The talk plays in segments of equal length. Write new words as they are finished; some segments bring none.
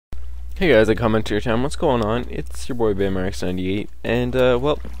Hey guys, I comment to your town. What's going on? It's your boy BamRX98, and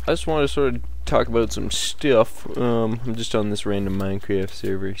well, I just want to sort of talk about some stuff. I'm just on this random Minecraft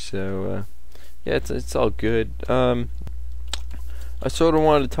server, so yeah, it's all good. I sort of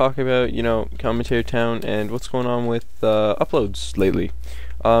wanted to talk about, Commentator Town and what's going on with uploads lately.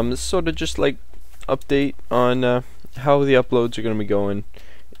 This is sort of just like update on how the uploads are going to be going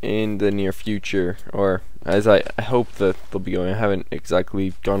in the near future, or as I hope that they'll be going. I haven't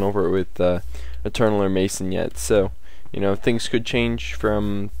exactly gone over it with Eternal or Mason yet, so things could change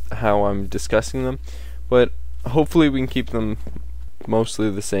from how I'm discussing them, but hopefully we can keep them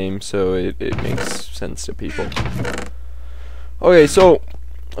mostly the same so it makes sense to people. Okay, so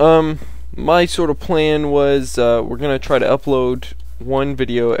my sort of plan was we're gonna try to upload one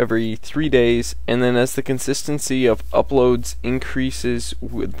video every 3 days, and then as the consistency of uploads increases,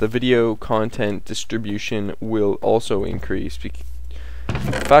 with the video content distribution will also increase.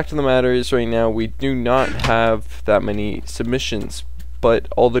 The fact of the matter is, right now we do not have that many submissions, but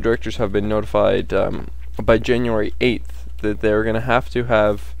all the directors have been notified by January 8th that they're going to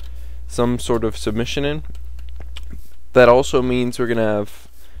have some sort of submission in. That also means we're going to have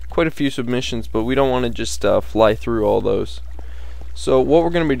quite a few submissions, but we don't want to just fly through all those. So what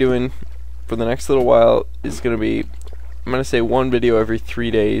we're going to be doing for the next little while is going to be, I'm going to say one video every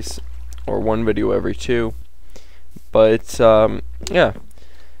 3 days, or one video every 2. But yeah,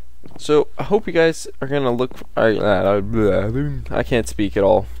 so I hope you guys are going to look, I can't speak at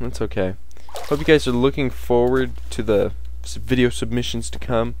all, that's okay. Hope you guys are looking forward to the video submissions to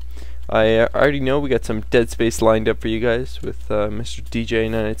come. I already know we got some Dead Space lined up for you guys with Mr.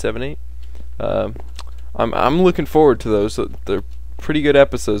 DJ9878. I'm looking forward to those. They're pretty good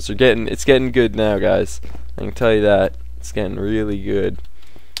episodes. It's getting good now, guys. I can tell you that. It's getting really good.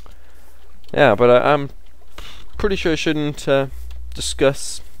 Yeah, but I'm pretty sure I shouldn't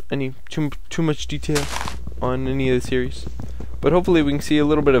discuss any too much detail on any of the series. But hopefully we can see a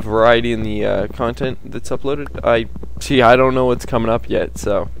little bit of variety in the content that's uploaded. I don't know what's coming up yet,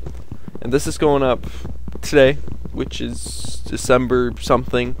 so. And this is going up today, which is December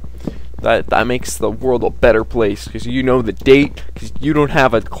something. That makes the world a better place, because you know the date, because you don't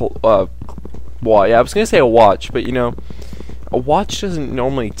have a well, yeah, I was gonna say a watch, but a watch doesn't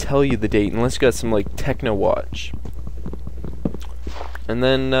normally tell you the date unless you got some like techno watch. And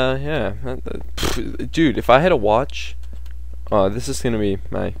then yeah, dude, if I had a watch, this is gonna be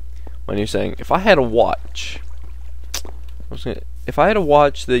my new saying. If I had a watch, if I had a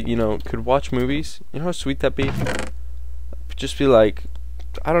watch that could watch movies, you know how sweet that'd be. Just be like,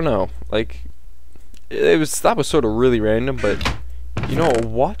 I don't know, like that was sort of really random, but a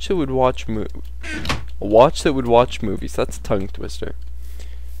watch that would watch movies. That's a tongue twister.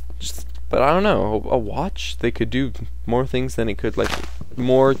 But I don't know, a watch that could do more things than it could, like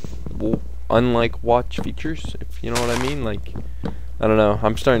more unlike watch features, if you know what I mean. Like, I don't know.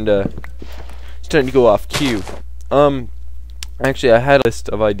 I'm starting to go off cue. Actually, I had a list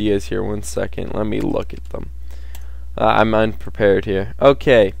of ideas here. 1 second. Let me look at them. I'm unprepared here.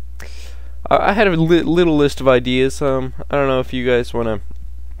 Okay, I had a little list of ideas. I don't know if you guys want to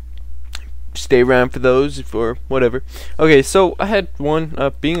stay around for those or whatever. Okay, so I had one,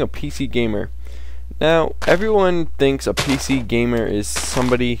 being a PC gamer. Now, everyone thinks a PC gamer is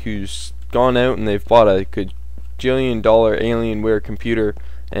somebody who's gone out and they've bought a gajillion-dollar Alienware computer,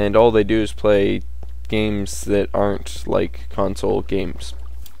 and all they do is play games that aren't like console games.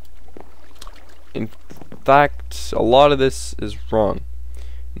 In fact, a lot of this is wrong.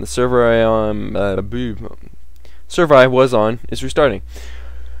 The server I was on is restarting.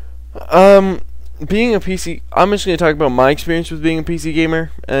 Being a PC, I'm just going to talk about my experience with being a PC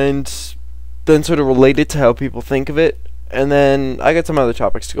gamer, and then sort of relate it to how people think of it, and then I got some other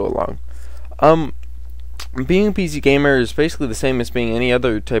topics to go along. Being a PC gamer is basically the same as being any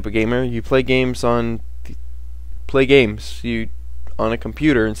other type of gamer. You play games on a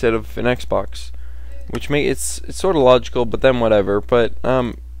computer instead of an Xbox. Which it's sort of logical, but then whatever. But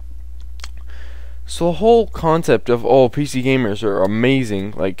so the whole concept of PC gamers are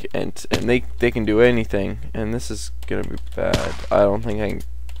amazing, like, and they can do anything. And this is gonna be bad. I don't think I can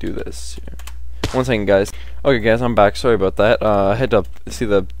do this here. 1 second, guys. Okay, guys, I'm back. Sorry about that. I had to see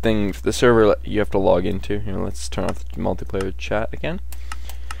the server you have to log into. Let's turn off the multiplayer chat again.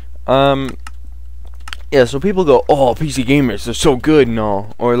 Yeah. So people go, "Oh, PC gamers, they're so good," and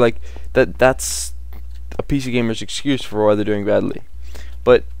all, or like that's a PC gamer's excuse for why they're doing badly.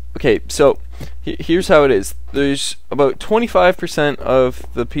 But okay, so here's how it is. There's about 25% of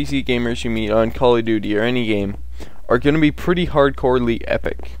the PC gamers you meet on Call of Duty or any game are going to be pretty hardcorely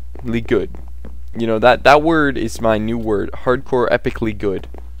epically good. That word is my new word, hardcore epically good.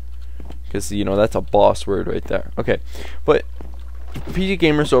 because you know that's a boss word right there. Okay, but PC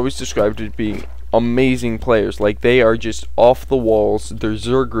gamers are always described as being amazing players. Like, they are just off the walls. They're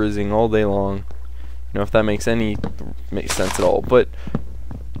Zergrizzing all day long. You know, if that makes sense at all. But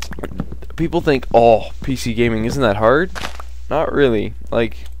people think, oh, PC gaming isn't that hard? Not really.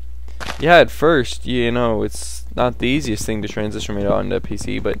 Like, yeah, at first, you know, it's not the easiest thing to transition right onto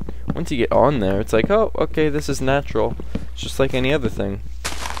PC, but once you get on there, it's like, oh, okay, this is natural. It's just like any other thing.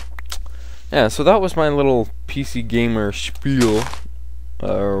 Yeah, so that was my little PC gamer spiel,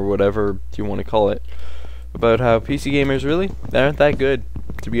 or whatever you want to call it, about how PC gamers really, they aren't that good,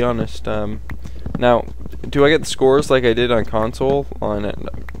 to be honest. Now, do I get the scores like I did on console, on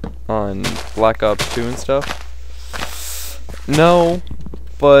Black Ops 2 and stuff? No,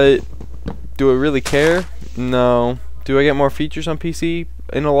 but do I really care? No. Do I get more features on PC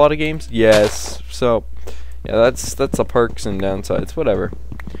in a lot of games? Yes. So, yeah, that's the perks and downsides, whatever.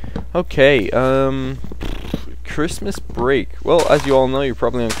 Okay, Christmas break. Well, as you all know, you're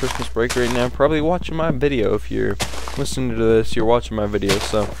probably on Christmas break right now, probably watching my video. If you're listening to this, you're watching my video,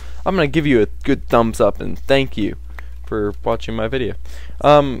 so I'm gonna give you a good thumbs up and thank you for watching my video.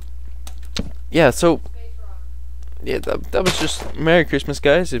 Yeah, so yeah, that was just Merry Christmas,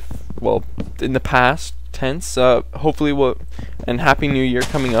 guys. Well, in the past tense, hopefully and Happy New Year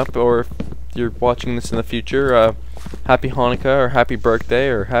coming up, or if you're watching this in the future, Happy Hanukkah, or Happy Birthday,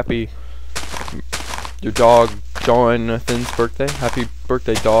 or Happy your dog Jonathan's birthday. Happy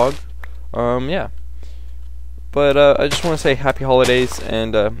birthday, dog. Yeah. But I just want to say happy holidays,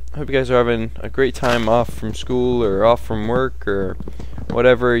 and hope you guys are having a great time off from school or off from work or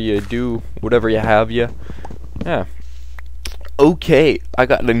whatever you do, whatever you have you. Yeah. Okay, I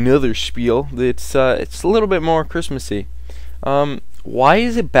got another spiel. It's a little bit more Christmassy. Why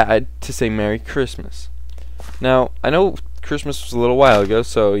is it bad to say Merry Christmas? Now, I know Christmas was a little while ago,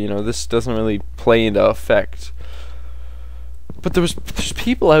 so you know this doesn't really play into effect. But there's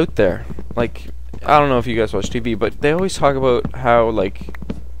people out there, like, I don't know if you guys watch TV, but they always talk about how, like,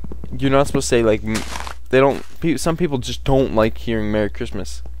 you're not supposed to say, like, some people just don't like hearing Merry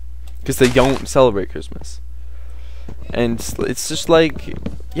Christmas because they don't celebrate Christmas. And it's just like,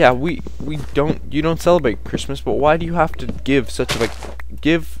 yeah, you don't celebrate Christmas, but why do you have to give such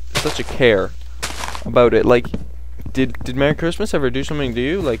a care about it? Like, did Merry Christmas ever do something to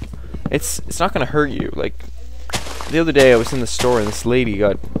you? Like, it's not gonna hurt you. Like, the other day I was in the store and this lady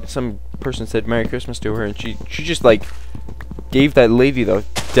some person said Merry Christmas to her, and she just like gave that lady the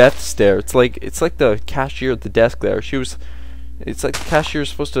death stare. It's like the cashier at the desk there. It's like the cashier is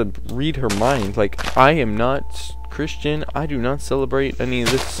supposed to read her mind. Like, I am not Christian. I do not celebrate any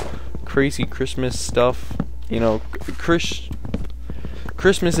of this crazy Christmas stuff. You know,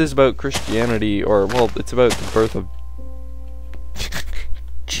 Christmas is about Christianity, or, well, it's about the birth of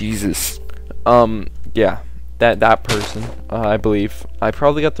Jesus. Yeah, that person, I believe. I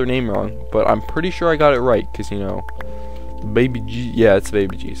probably got their name wrong, but I'm pretty sure I got it right, because, you know, yeah, it's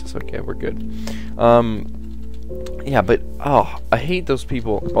baby Jesus. Okay, we're good. Yeah, but, oh, I hate those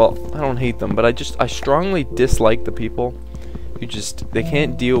people. Well, I don't hate them, but I strongly dislike the people who they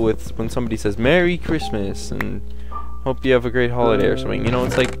can't deal with when somebody says Merry Christmas and hope you have a great holiday or something. You know,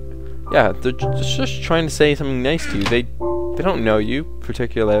 it's like, yeah, they're just trying to say something nice to you. They don't know you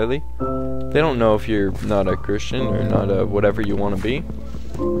particularly. They don't know if you're not a Christian or not a whatever you want to be.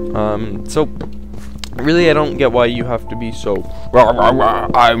 So really, I don't get why you have to be so, rah, rah, rah,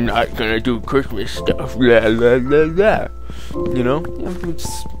 I'm not gonna do Christmas stuff, blah, blah, blah, blah. You know, yeah,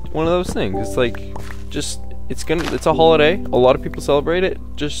 it's one of those things. It's like, it's a holiday. A lot of people celebrate it.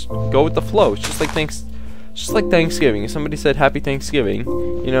 Just go with the flow. It's just like Thanksgiving. If somebody said Happy Thanksgiving,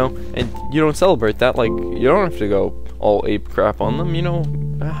 you know, and you don't celebrate that, like, you don't have to go all ape crap on them. You know,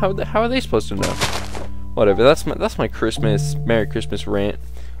 how are they supposed to know? Whatever. That's my Merry Christmas rant.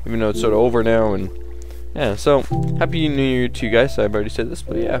 Even though it's sort of over now, and yeah. So Happy New Year to you guys. I've already said this,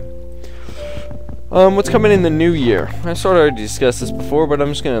 but yeah. What's coming in the new year? I sort of already discussed this before, but I'm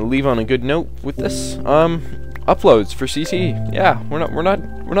just gonna leave on a good note with this. Uploads for CC. Yeah, we're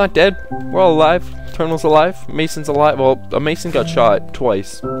not dead. We're all alive. Eternal's alive. Mason's alive. Well, Mason got shot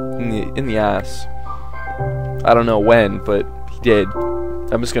twice in the ass. I don't know when, but he did.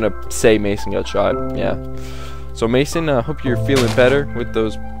 I'm just gonna say Mason got shot. Yeah. So Mason, hope you're feeling better with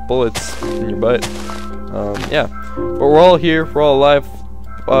those bullets in your butt. Yeah. But we're all here. We're all alive.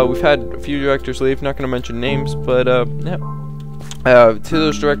 We've had a few directors leave. Not gonna mention names, but yeah. To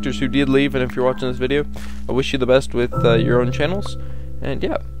those directors who did leave, and if you're watching this video, I wish you the best with your own channels. And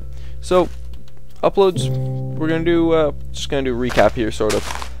yeah. So uploads, we're gonna do just gonna do a recap here, sort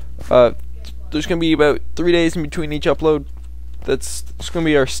of. There's gonna be about 3 days in between each upload. that's going to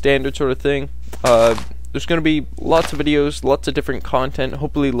be our standard sort of thing. There's going to be lots of videos, lots of different content,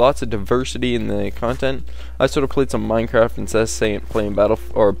 hopefully lots of diversity in the content. I sort of played some Minecraft instead of playing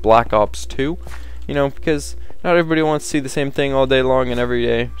Black Ops 2, you know, because not everybody wants to see the same thing all day long and every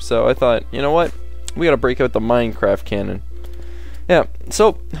day. So I thought, you know what, we got to break out the Minecraft canon. Yeah,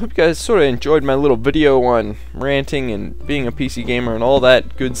 so hope you guys sort of enjoyed my little video on ranting and being a PC gamer and all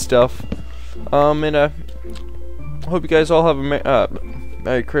that good stuff. And hope you guys all have a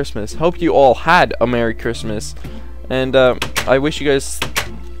Merry Christmas. Hope you all had a Merry Christmas, and I wish you guys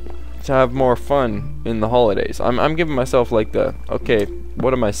to have more fun in the holidays. I'm giving myself like the okay,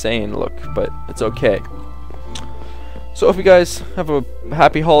 what am I saying look, but it's okay. So if you guys have a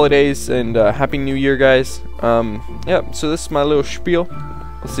happy holidays and happy New Year, guys. Yeah. So this is my little spiel.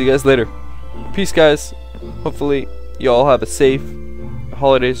 I'll see you guys later. Peace, guys. Hopefully you all have a safe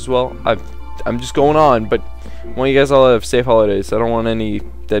holidays as well. I'm just going on, but I want you guys all to have safe holidays. I don't want any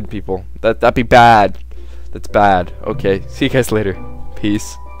dead people. That'd be bad. That's bad. Okay. See you guys later.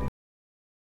 Peace.